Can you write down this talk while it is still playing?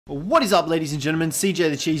What is up, ladies and gentlemen?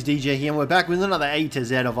 Cjthecheesedj here, and we're back with another A to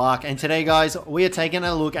Z of Ark. And today, guys, we are taking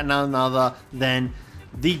a look at none other than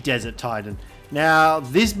the Desert Titan. Now,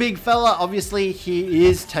 this big fella, obviously, he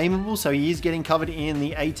is tameable, so he is getting covered in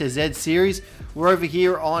the A to Z series. We're over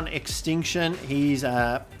here on Extinction. He's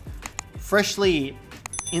freshly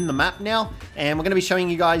in the map now, and we're going to be showing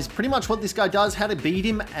you guys pretty much what this guy does, how to beat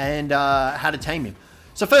him, and how to tame him.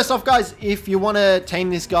 So first off, guys, if you want to tame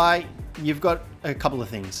this guy, you've got a couple of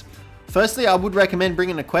things. Firstly, I would recommend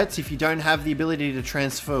bringing a Koppelz if you don't have the ability to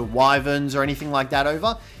transfer wyverns or anything like that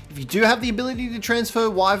over. If you do have the ability to transfer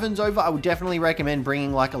wyverns over, I would definitely recommend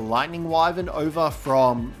bringing like a lightning wyvern over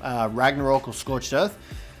from Ragnarok or Scorched Earth,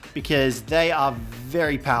 because they are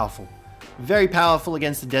very powerful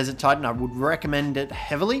against the Desert Titan. I would recommend it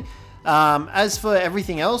heavily. As for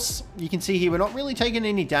everything else, you can see here we're not really taking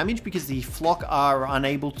any damage because the flock are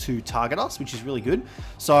unable to target us, which is really good.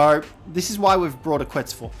 So this is why we've brought a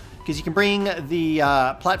Koppelz for, because you can bring the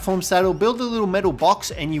platform saddle, build a little metal box,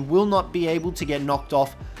 and you will not be able to get knocked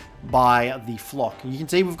off by the flock. You can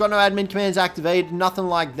see we've got no admin commands activated, nothing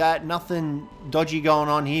like that, nothing dodgy going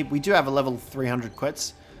on here. We do have a level 300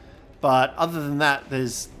 Koppelz, but other than that,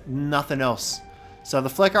 there's nothing else. So the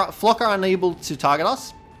flock are unable to target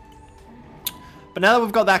us. But now that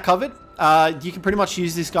we've got that covered, you can pretty much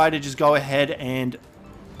use this guy to just go ahead and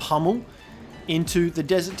pummel into the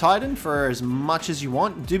Desert Titan for as much as you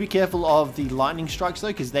want. Do be careful of the lightning strikes though,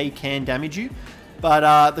 because they can damage you.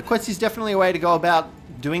 But the Koppelz is definitely a way to go about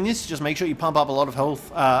doing this. Just make sure you pump up a lot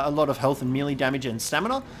of health and melee damage and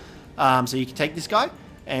stamina. So you can take this guy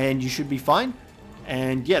and you should be fine.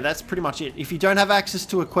 And yeah, that's pretty much it. If you don't have access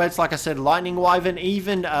to a Koppelz, like I said, lightning wyvern,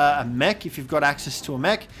 even a mech, if you've got access to a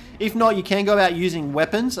mech. If not, you can go out using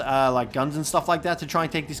weapons, like guns and stuff like that, to try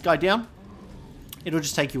and take this guy down. It'll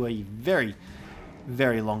just take you a very,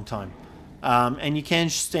 very long time. And you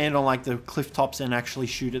can stand on like the cliff tops and actually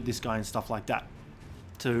shoot at this guy and stuff like that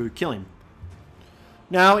to kill him.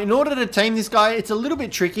 Now, in order to tame this guy, it's a little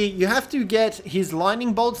bit tricky. You have to get his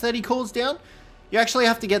lightning bolts that he calls down. You actually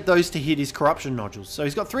have to get those to hit his corruption nodules. So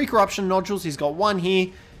he's got 3 corruption nodules. He's got 1 here.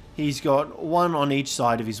 He's got 1 on each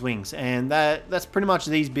side of his wings. And that's pretty much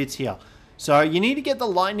these bits here. So you need to get the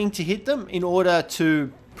lightning to hit them in order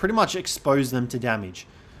to pretty much expose them to damage.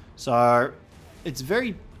 So it's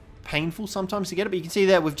very painful sometimes to get it. But you can see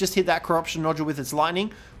there, we've just hit that corruption nodule with its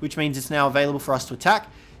lightning, which means it's now available for us to attack.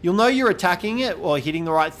 You'll know you're attacking it or hitting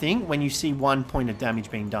the right thing when you see 1 point of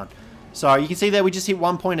damage being done. So you can see there we just hit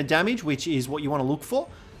 1 point of damage, which is what you want to look for.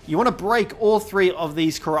 You want to break all 3 of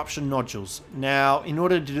these corruption nodules. Now, in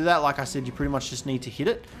order to do that, like I said, you pretty much just need to hit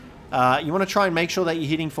it. You want to try and make sure that you're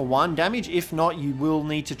hitting for 1 damage. If not, you will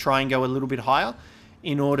need to try and go a little bit higher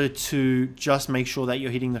in order to just make sure that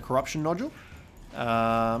you're hitting the corruption nodule.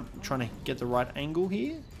 Trying to get the right angle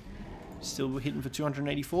here. Still hitting for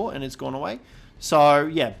 284 and it's gone away. So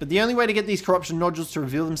yeah, but the only way to get these corruption nodules to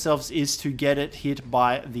reveal themselves is to get it hit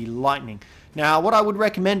by the lightning. Now, what I would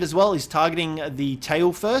recommend as well is targeting the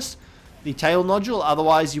tail first, the tail nodule.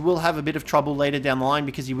 Otherwise, you will have a bit of trouble later down the line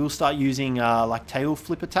because you will start using like tail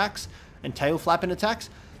flip attacks and tail flapping attacks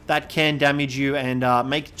that can damage you and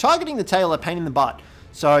make targeting the tail a pain in the butt.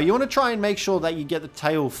 So you want to try and make sure that you get the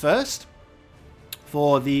tail first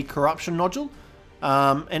for the corruption nodule.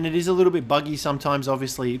 And it is a little bit buggy sometimes,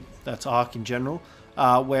 obviously, that's Ark in general,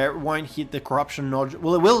 where it won't hit the corruption nodule.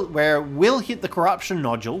 Well, it will, where it will hit the corruption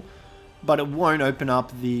nodule, but it won't open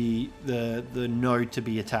up the node to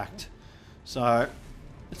be attacked. So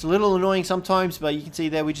it's a little annoying sometimes, but you can see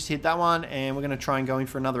there we just hit that one, and we're going to try and go in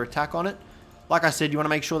for another attack on it. Like I said, you want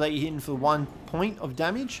to make sure that you're hitting for 1 point of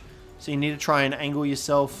damage, so you need to try and angle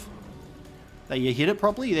yourself that you hit it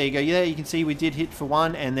properly. There you go. Yeah, you can see we did hit for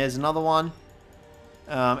 1, and there's another one.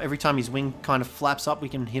 Every time his wing kind of flaps up, we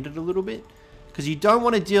can hit it a little bit. Because you don't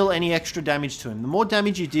want to deal any extra damage to him. The more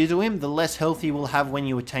damage you do to him, the less health he will have when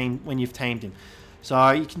you've tamed him.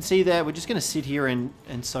 So you can see there, we're just going to sit here and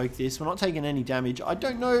soak this. We're not taking any damage. I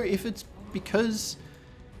don't know if it's because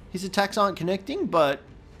his attacks aren't connecting, but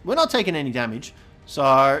we're not taking any damage.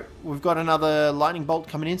 So we've got another lightning bolt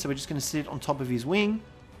coming in, so we're just going to sit on top of his wing.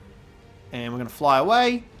 And we're going to fly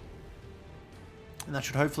away. And that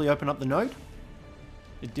should hopefully open up the node.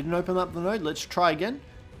 It didn't open up the node. Let's try again.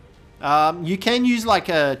 You can use like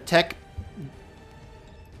a tech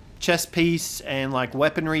chest piece and like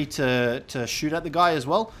weaponry to shoot at the guy as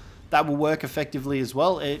well. That will work effectively as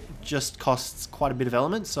well. It just costs quite a bit of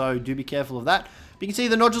elements, so do be careful of that. But you can see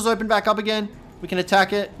the nodules open back up again. We can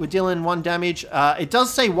attack it. We're dealing 1 damage. It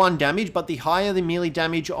does say 1 damage, but the higher the melee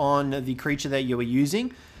damage on the creature that you are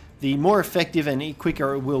using, the more effective and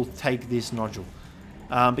quicker it will take this nodule.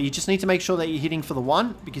 But you just need to make sure that you're hitting for the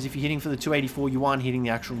 1, because if you're hitting for the 284, you aren't hitting the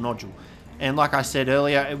actual nodule. And like I said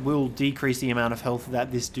earlier, it will decrease the amount of health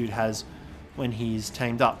that this dude has when he's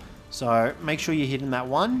tamed up. So make sure you're hitting that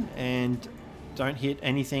 1 and don't hit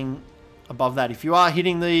anything above that. If you are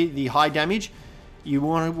hitting the high damage, you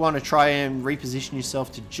want to try and reposition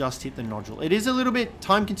yourself to just hit the nodule. It is a little bit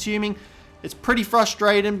time consuming. It's pretty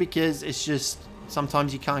frustrating because it's just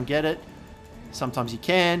sometimes you can't get it, sometimes you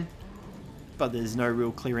can, but there's no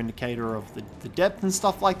real clear indicator of the depth and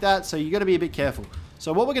stuff like that, so you got to be a bit careful.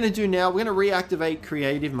 So what we're going to do now, we're going to reactivate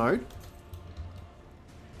creative mode.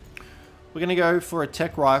 We're going to go for a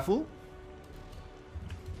tech rifle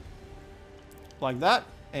like that,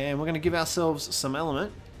 and we're going to give ourselves some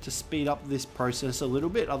element to speed up this process a little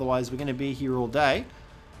bit, otherwise we're going to be here all day.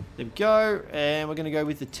 There we go, and we're going to go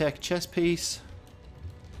with the tech chest piece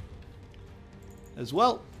as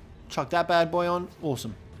well. Chuck that bad boy on.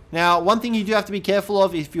 Awesome. Now, one thing you do have to be careful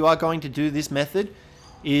of if you are going to do this method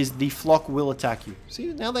is the flock will attack you. See,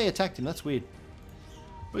 now they attacked him. That's weird.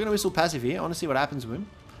 We're going to whistle passive here. I want to see what happens with him.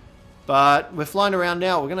 But we're flying around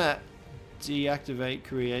now. We're going to deactivate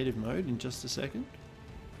creative mode in just a second.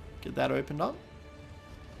 Get that opened up.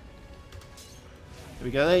 There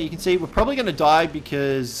we go there. You can see we're probably going to die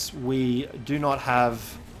because we do not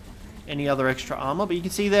have any other extra armor. But you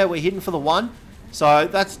can see there we're hitting for the 1. So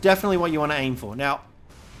that's definitely what you want to aim for. Now,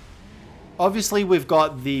 obviously we've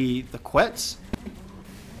got the Koppelz.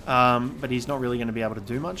 But he's not really going to be able to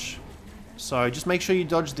do much. So just make sure you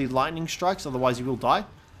dodge the lightning strikes. Otherwise you will die.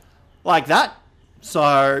 Like that.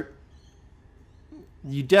 So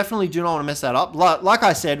you definitely do not want to mess that up. Like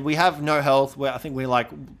I said, we have no health. I think we're like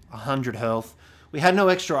 100 health. We had no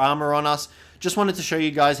extra armor on us. Just wanted to show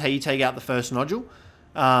you guys how you take out the first nodule.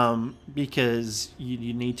 Because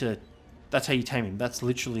you need to... That's how you tame him. That's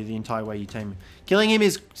literally the entire way you tame him. Killing him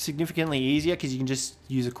is significantly easier because you can just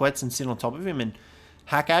use a Koppelz and sit on top of him and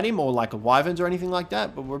hack at him, or like a wyverns or anything like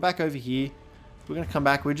that. But we're back over here. We're going to come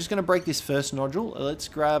back. We're just going to break this first nodule. Let's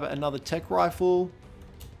grab another tech rifle.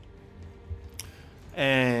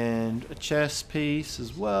 And a chest piece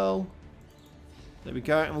as well. There we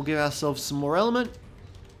go. And we'll give ourselves some more element.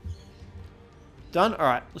 Done.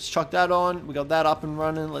 Alright, let's chuck that on. We got that up and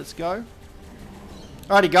running. Let's go.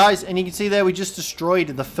 Alrighty guys, and you can see there we just destroyed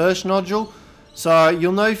the first nodule. So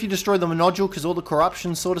you'll know if you destroy the nodule because all the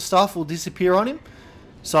corruption sort of stuff will disappear on him.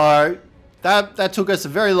 So that took us a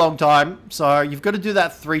very long time. So you've got to do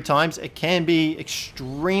that 3 times. It can be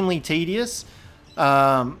extremely tedious.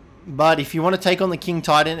 But if you want to take on the King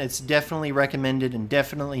Titan, it's definitely recommended and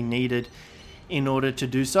definitely needed in order to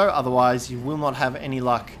do so. Otherwise, you will not have any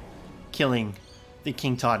luck killing the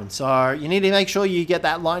King Titan. So you need to make sure you get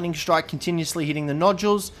that lightning strike continuously hitting the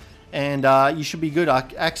nodules, and you should be good at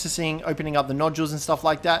accessing, opening up the nodules and stuff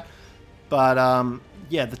like that. But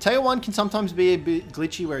yeah, the tail one can sometimes be a bit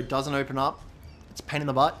glitchy where it doesn't open up. It's a pain in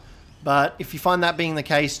the butt. But if you find that being the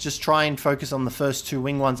case, just try and focus on the first 2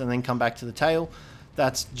 wing ones and then come back to the tail.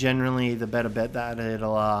 That's generally the better bet, that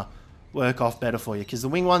it'll work off better for you, because the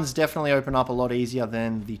wing ones definitely open up a lot easier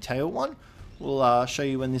than the tail one. We'll show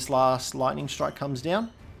you when this last lightning strike comes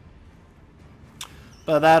down.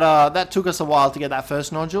 But that took us a while to get that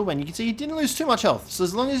first nodule, and you can see he didn't lose too much health. So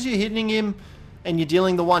as long as you're hitting him and you're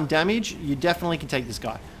dealing the 1 damage, you definitely can take this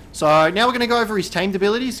guy. So now we're going to go over his tamed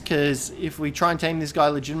abilities, because if we try and tame this guy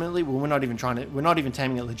legitimately, well, we're not even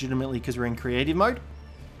taming it legitimately because we're in creative mode.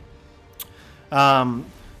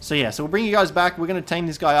 So yeah, so we'll bring you guys back. We're going to tame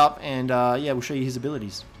this guy up, and yeah, we'll show you his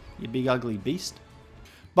abilities. You big ugly beast.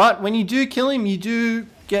 But when you do kill him, you do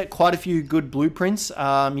get quite a few good blueprints.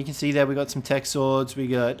 You can see there we got some tech swords. We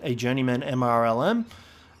got a journeyman MRLM.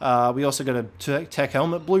 We also got a tech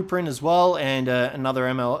helmet blueprint as well, and another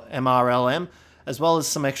MRLM, as well as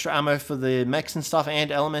some extra ammo for the mechs and stuff, and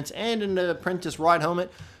elements, and an apprentice ride helmet.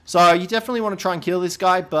 So you definitely want to try and kill this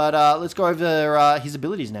guy, but let's go over his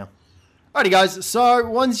abilities now. Alrighty guys, so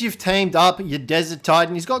once you've tamed up your Desert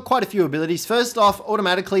Titan, he's got quite a few abilities. First off,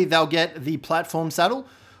 automatically they'll get the platform saddle,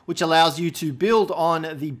 which allows you to build on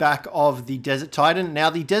the back of the Desert Titan. Now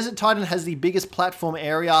the Desert Titan has the biggest platform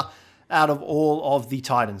area out of all of the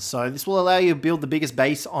Titans. So this will allow you to build the biggest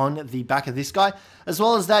base on the back of this guy. As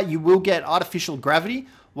well as that, you will get artificial gravity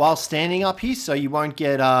while standing up here, so you won't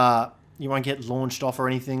get launched off or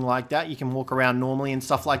anything like that. You can walk around normally and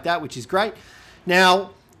stuff like that, which is great.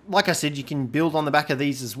 Now, like I said, you can build on the back of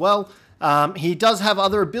these as well. He does have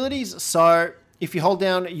other abilities, so if you hold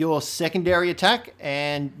down your secondary attack,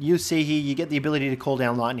 and you see here, you get the ability to call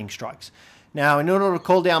down lightning strikes. Now, in order to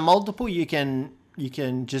call down multiple, you can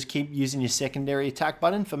just keep using your secondary attack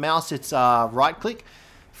button. For mouse, it's right click.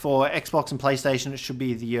 For Xbox and PlayStation, it should be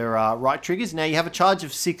your right triggers. Now, you have a charge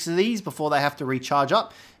of 6 of these before they have to recharge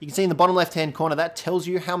up. You can see in the bottom left-hand corner, that tells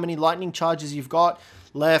you how many lightning charges you've got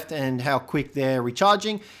left and how quick they're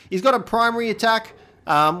recharging. He's got a primary attack,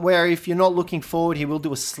 where if you're not looking forward, he will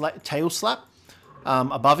do a tail slap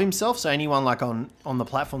above himself. So anyone like on the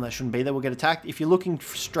platform that shouldn't be there will get attacked. If you're looking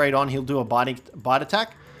straight on, he'll do a bite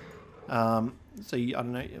attack. I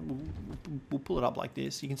don't know, we'll pull it up like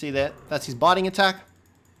this. You can see that's his biting attack.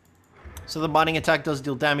 So the biting attack does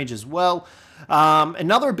deal damage as well.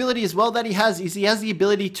 Another ability as well that he has is he has the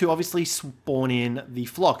ability to obviously spawn in the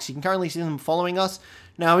flocks. You can currently see them following us.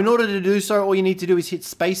 Now, in order to do so, all you need to do is hit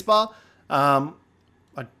spacebar. I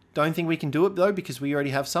don't think we can do it though because we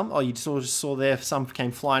already have some. Oh, you just saw there some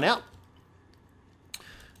came flying out.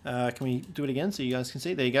 Can we do it again so you guys can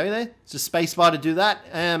see? There you go there. It's a spacebar to do that.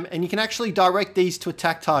 And you can actually direct these to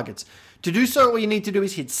attack targets. To do so, all you need to do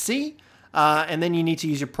is hit C. And then you need to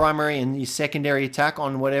use your primary and your secondary attack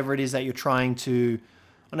on whatever it is that you're trying to...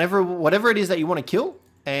 whatever it is that you want to kill.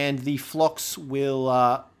 And the flocks will...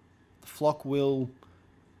 the flock will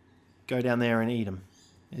go down there and eat them.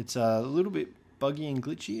 It's a little bit buggy and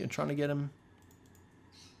glitchy. I'm trying to get them...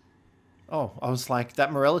 Oh, I was like,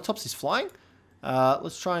 that Morellatops is flying?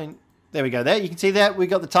 Let's try and... There we go. There, you can see that we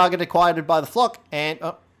got the target acquired by the flock, and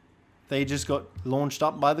they just got launched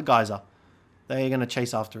up by the geyser. They're going to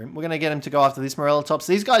chase after him. We're going to get him to go after this Morellatops.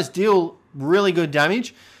 These guys deal really good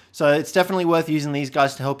damage, so it's definitely worth using these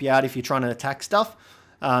guys to help you out if you're trying to attack stuff.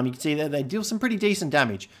 You can see that they deal some pretty decent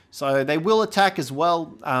damage. So they will attack as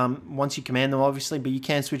well once you command them, obviously, but you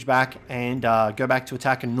can switch back and go back to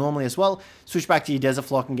attacking normally as well. Switch back to your Desert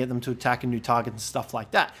Flock and get them to attack a new target and stuff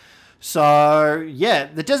like that. So, yeah,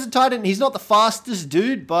 the Desert Titan, he's not the fastest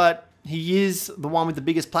dude, but he is the one with the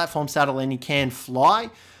biggest platform saddle and he can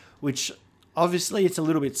fly, which... Obviously, it's a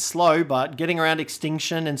little bit slow, but getting around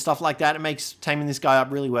extinction and stuff like that, it makes taming this guy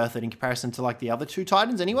up really worth it in comparison to like the other two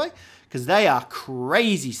Titans anyway, because they are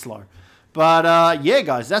crazy slow. But yeah,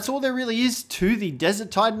 guys, that's all there really is to the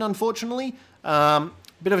Desert Titan, unfortunately.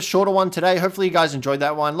 Bit of a shorter one today. Hopefully, you guys enjoyed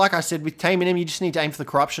that one. Like I said, with taming him, you just need to aim for the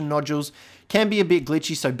corruption nodules. Can be a bit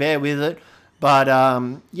glitchy, so bear with it. But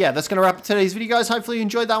yeah, that's going to wrap up today's video, guys. Hopefully, you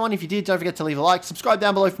enjoyed that one. If you did, don't forget to leave a like. Subscribe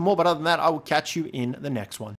down below for more. But other than that, I will catch you in the next one.